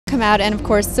come out and, of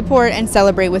course, support and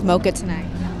celebrate with MOCA tonight?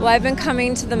 Well, I've been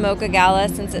coming to the MOCA Gala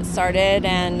since it started,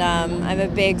 and I'm a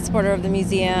big supporter of the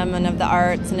museum and of the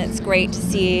arts, and it's great to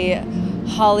see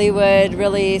Hollywood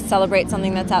really celebrate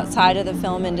something that's outside of the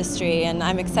film industry, and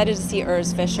I'm excited to see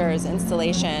Fischer's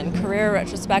installation, career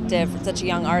retrospective for such a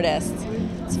young artist.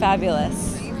 It's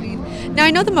fabulous. Now,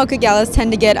 I know the MOCA Galas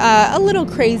tend to get a little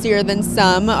crazier than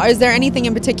some. Is there anything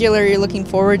in particular you're looking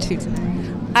forward to tonight?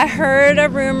 I heard a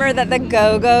rumor that the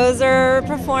Go-Go's are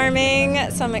performing,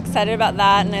 so I'm excited about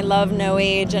that, and I love No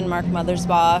Age and Mark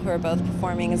Mothersbaugh, who are both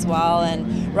performing as well,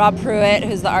 and Rob Pruitt,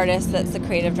 who's the artist that's the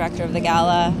creative director of the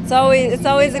gala. It's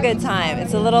always a good time.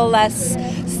 It's a little less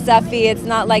stuffy. It's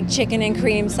not like chicken and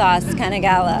cream sauce kind of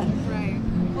gala. Right.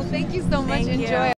 Well, thank you so much. Thank you. Enjoy.